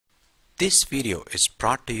This video is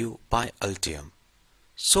brought to you by Altium.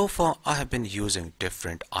 So far I have been using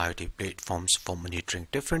different IoT platforms for monitoring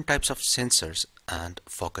different types of sensors and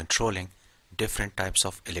for controlling different types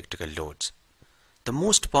of electrical loads. The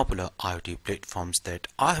most popular IoT platforms that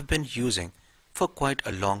I have been using for quite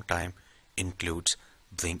a long time includes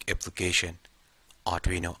Blink application,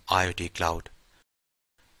 Arduino IoT Cloud,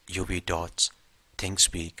 UV-Dots,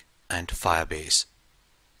 ThinkSpeak, and Firebase.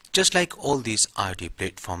 Just like all these IoT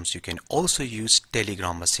platforms, you can also use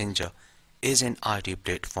Telegram Messenger as an IoT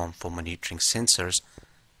platform for monitoring sensors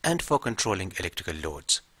and for controlling electrical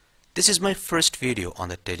loads. This is my first video on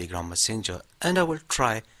the Telegram Messenger, and I will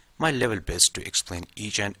try my level best to explain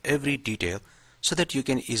each and every detail so that you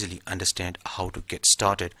can easily understand how to get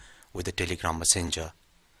started with the Telegram Messenger.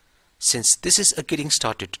 Since this is a getting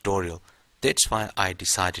started tutorial, that's why I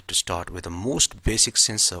decided to start with the most basic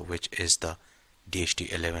sensor, which is the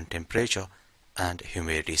DHT11 temperature and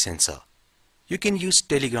humidity sensor. You can use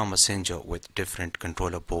Telegram Messenger with different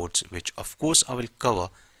controller boards, which of course I will cover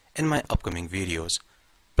in my upcoming videos,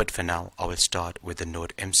 but for now I will start with the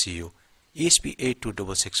Nodemcu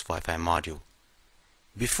ESP8266 Wi-Fi module.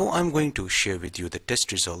 Before I'm going to share with you the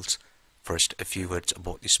test results, first a few words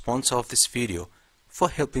about the sponsor of this video for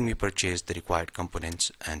helping me purchase the required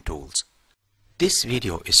components and tools. This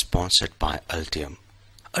video is sponsored by Altium.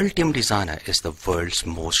 Ultim Designer is the world's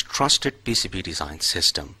most trusted PCB design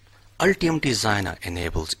system. Ultim Designer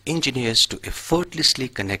enables engineers to effortlessly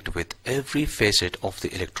connect with every facet of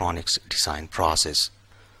the electronics design process.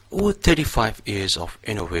 Over 35 years of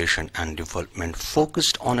innovation and development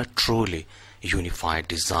focused on a truly unified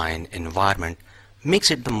design environment makes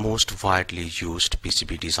it the most widely used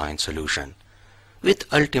PCB design solution. With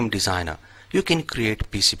Ultim Designer, you can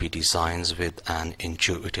create PCB designs with an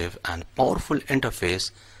intuitive and powerful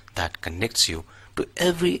interface that connects you to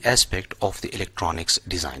every aspect of the electronics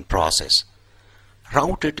design process.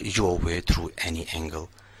 Route it your way through any angle,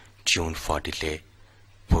 tune for delay,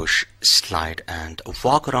 push, slide, and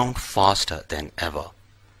walk around faster than ever.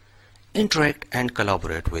 Interact and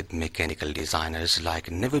collaborate with mechanical designers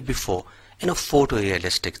like never before in a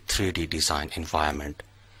photorealistic 3D design environment.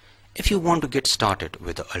 If you want to get started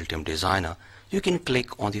with the Ultim Designer, you can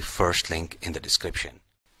click on the first link in the description.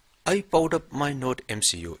 I powered up my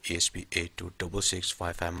Nodemcu ESP8266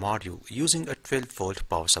 Wi-Fi module using a 12-volt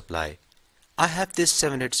power supply. I have this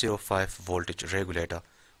 7805 voltage regulator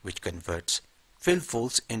which converts 12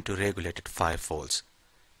 volts into regulated 5 volts.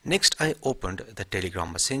 Next I opened the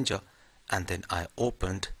Telegram Messenger and then I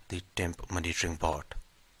opened the temp monitoring board.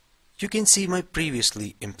 You can see my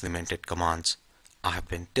previously implemented commands. I have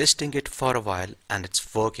been testing it for a while and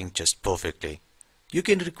it's working just perfectly. You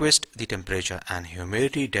can request the temperature and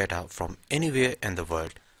humidity data from anywhere in the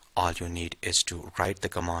world. All you need is to write the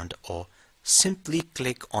command or simply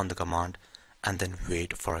click on the command and then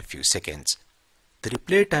wait for a few seconds. The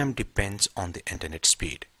reply time depends on the internet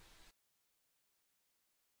speed.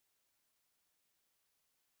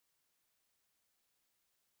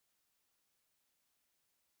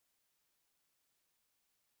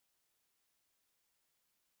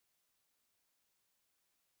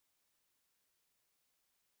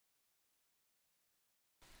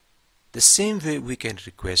 The same way we can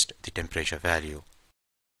request the temperature value.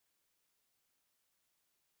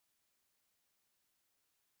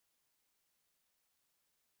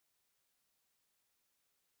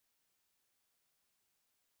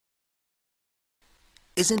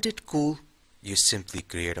 Isn't it cool? You simply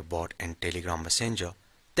create a bot in Telegram Messenger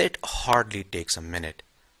that hardly takes a minute,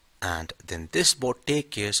 and then this bot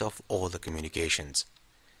takes care of all the communications.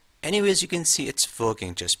 Anyways, you can see it's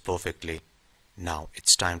working just perfectly. Now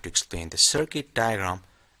it's time to explain the circuit diagram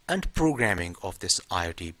and programming of this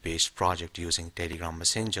IoT based project using Telegram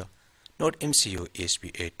Messenger, Nodemcu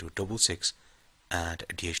ESP8266 and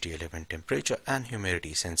DHT11 temperature and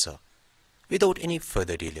humidity sensor. Without any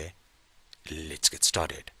further delay, let's get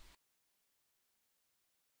started.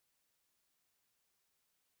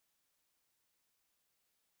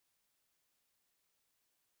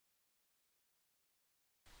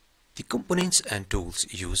 The components and tools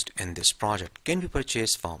used in this project can be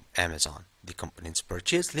purchased from Amazon. The components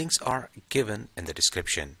purchase links are given in the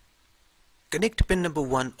description. Connect pin number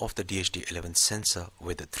 1 of the DHT11 sensor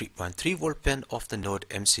with the 3.3 volt pin of the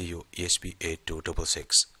Nodemcu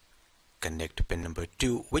ESP8266. Connect pin number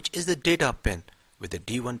 2, which is the data pin, with the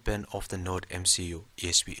D1 pin of the Nodemcu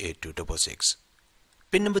ESP8266.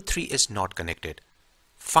 Pin number 3 is not connected.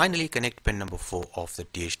 Finally, connect pin number 4 of the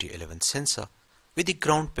DHT11 sensor with the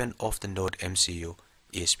ground pin of the Nodemcu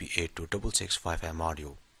ESP8266 Wi-Fi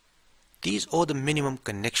module. These are the minimum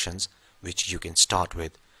connections which you can start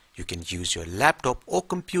with. You can use your laptop or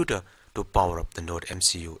computer to power up the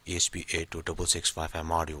Nodemcu ESP8266 Wi-Fi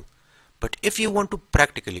module. But if you want to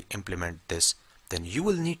practically implement this, then you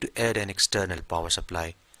will need to add an external power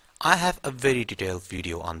supply. I have a very detailed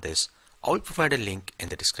video on this. I will provide a link in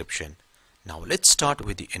the description. Now let's start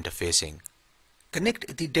with the interfacing.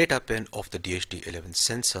 Connect the data pin of the DHT11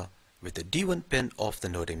 sensor with the D1 pin of the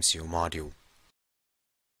Nodemcu module.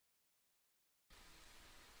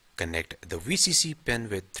 Connect the VCC pin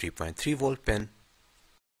with 3.3 volt pin.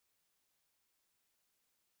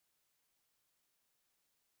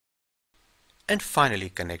 And finally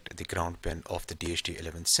connect the ground pin of the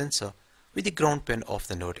DHT11 sensor with the ground pin of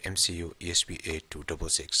the Nodemcu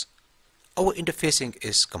ESP8266. Our interfacing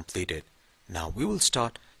is completed. Now we will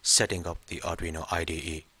start setting up the Arduino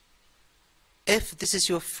IDE. If this is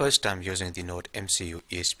your first time using the Nodemcu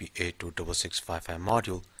ESP8266 Wi-Fi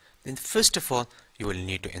module, then first of all you will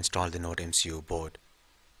need to install the Nodemcu board.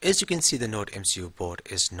 As you can see, the Nodemcu board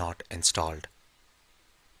is not installed.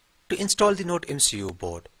 To install the Nodemcu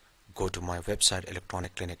board, go to my website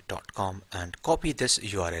electronicclinic.com and copy this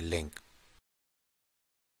URL link.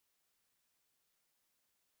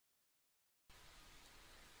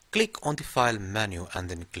 Click on the File menu and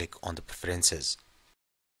then click on the Preferences.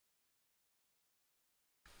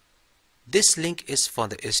 This link is for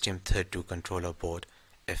the STM32 controller board.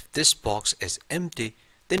 If this box is empty,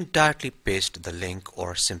 then directly paste the link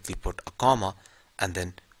or simply put a comma and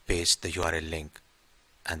then paste the URL link.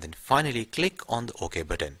 And then finally click on the OK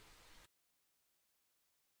button.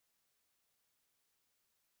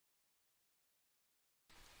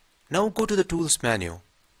 Now go to the Tools menu,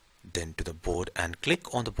 then to the board and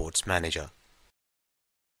click on the Boards Manager.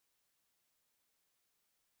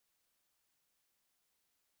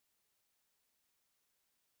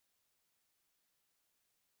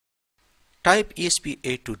 Type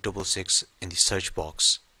ESP8266 in the search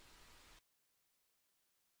box.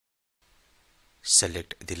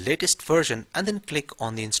 Select the latest version and then click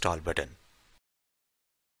on the Install button.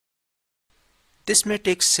 This may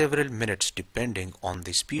take several minutes depending on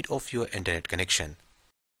the speed of your internet connection.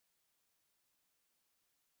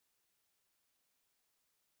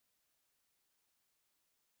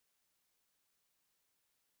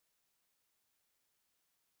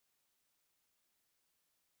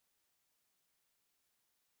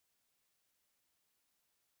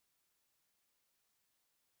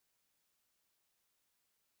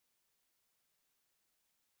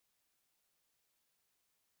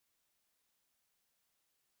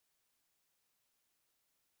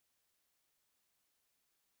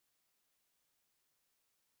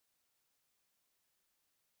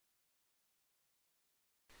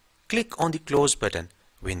 Click on the Close button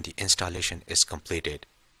when the installation is completed.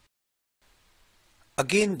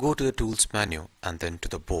 Again go to the Tools menu and then to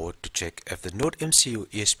the board to check if the Nodemcu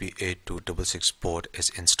ESP8266 board is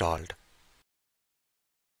installed.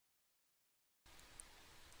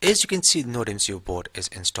 As you can see, the Nodemcu board is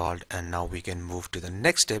installed, and now we can move to the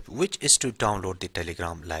next step, which is to download the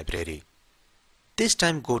Telegram library. This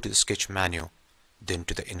time go to the Sketch menu, then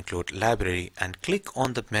to the Include library and click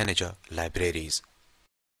on the Manager Libraries.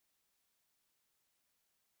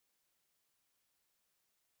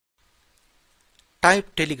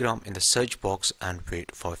 Type Telegram in the search box and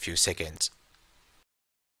wait for a few seconds.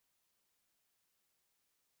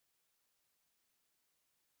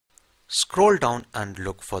 Scroll down and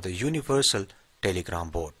look for the Universal Telegram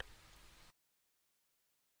board.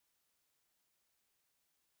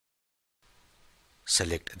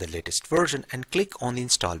 Select the latest version and click on the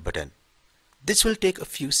Install button. This will take a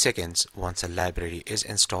few seconds. Once a library is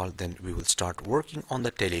installed, then we will start working on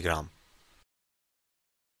the Telegram.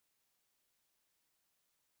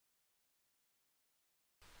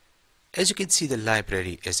 As you can see, the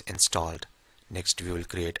library is installed. Next we will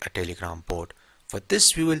create a Telegram board. For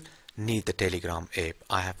this we will need the Telegram app.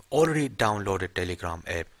 I have already downloaded Telegram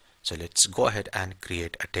app, so let's go ahead and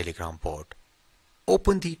create a Telegram board.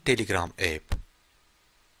 Open the Telegram app.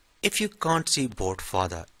 If you can't see board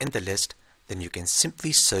father in the list, then you can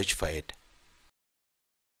simply search for it.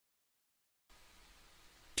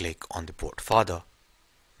 Click on the board father.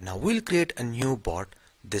 Now we'll create a new board.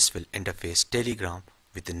 This will interface Telegram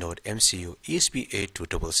with the Nodemcu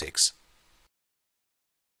ESP8266.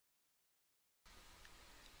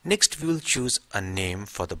 Next we will choose a name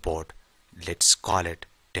for the board. Let's call it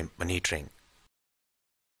Temp Monitoring.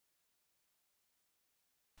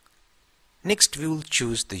 Next we will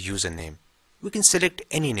choose the username. We can select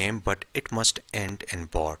any name, but it must end in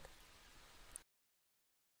board.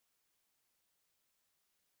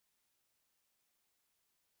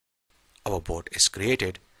 Our board is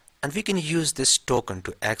created, and we can use this token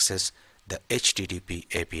to access the HTTP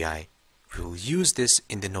API. we will use this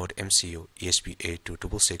in the Nodemcu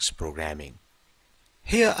ESP8266 programming.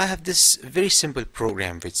 Here I have this very simple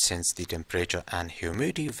program which sends the temperature and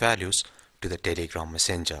humidity values to the Telegram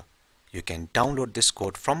messenger. You can download this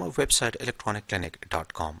code from our website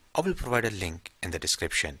electronicclinic.com. I will provide a link in the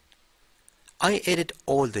description. I added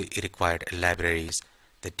all the required libraries.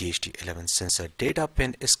 The DHT11 sensor data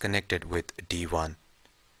pin is connected with D1.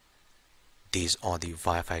 These are the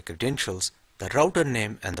Wi-Fi credentials, the router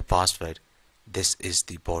name and the password. This is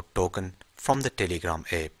the board token from the Telegram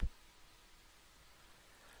app.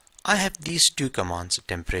 I have these two commands,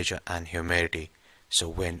 temperature and humidity. So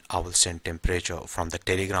when I will send temperature from the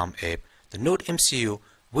Telegram app, the Nodemcu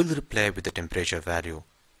will reply with the temperature value.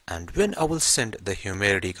 And when I will send the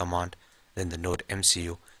humidity command, then the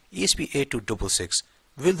Nodemcu ESP8266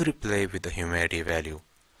 will reply with the humidity value.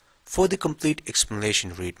 For the complete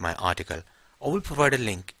explanation, read my article. I will provide a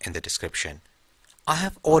link in the description. I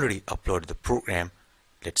have already uploaded the program.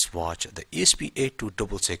 Let's watch the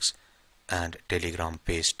ESP8266 and Telegram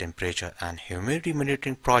based temperature and humidity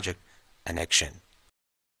monitoring project in action.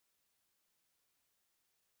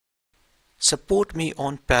 Support me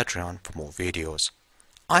on Patreon for more videos.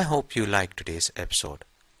 I hope you liked today's episode.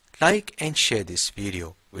 Like and share this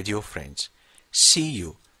video with your friends. See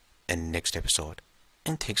you in next episode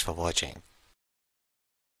and thanks for watching.